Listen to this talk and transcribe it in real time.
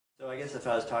I guess if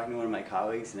I was talking to one of my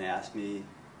colleagues and they asked me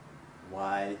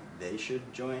why they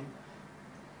should join,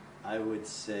 I would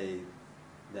say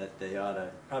that they ought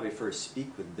to probably first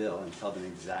speak with Bill and tell them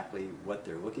exactly what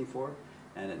they're looking for,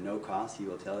 and at no cost he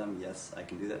will tell them, yes, I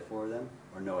can do that for them,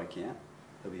 or no, I can't.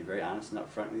 He'll be very honest and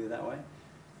upfront with you that way.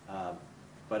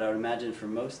 But I would imagine for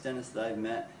most dentists that I've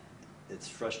met, it's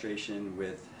frustration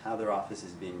with how their office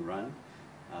is being run,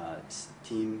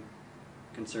 team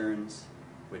concerns,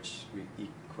 which we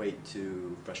equate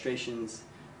to frustrations,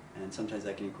 and sometimes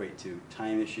that can equate to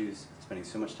time issues, spending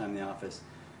so much time in the office,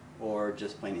 or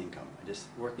just plain income, just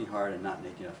working hard and not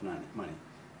making enough money.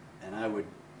 And I would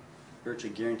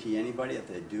virtually guarantee anybody if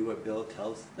they do what Bill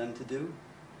tells them to do,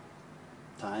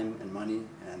 time and money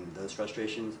and those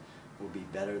frustrations will be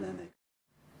better than they.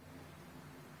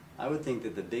 I would think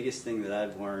that the biggest thing that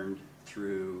I've learned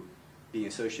through being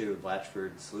associated with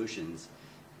Blatchford Solutions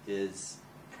is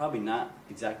probably not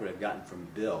exactly what I've gotten from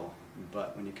Bill,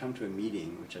 but when you come to a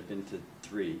meeting, which I've been to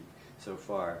 3 so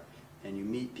far, and you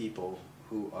meet people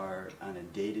who are on a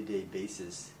day-to-day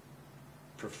basis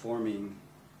performing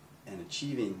and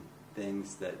achieving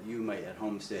things that you might at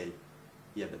home say,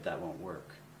 yeah, but that won't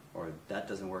work, or that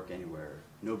doesn't work anywhere,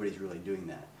 nobody's really doing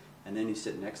that. And then you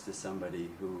sit next to somebody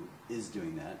who is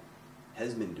doing that,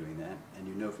 has been doing that, and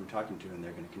you know from talking to them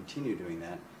they're going to continue doing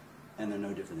that, and they're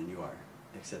no different than you are,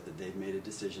 except that they've made a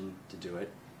decision to do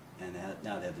it, and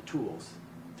now they have the tools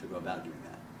to go about doing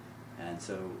that. And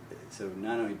so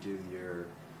not only do your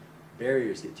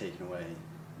barriers get taken away,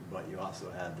 but you also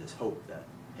have this hope that,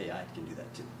 hey, I can do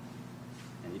that too.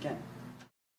 And you can.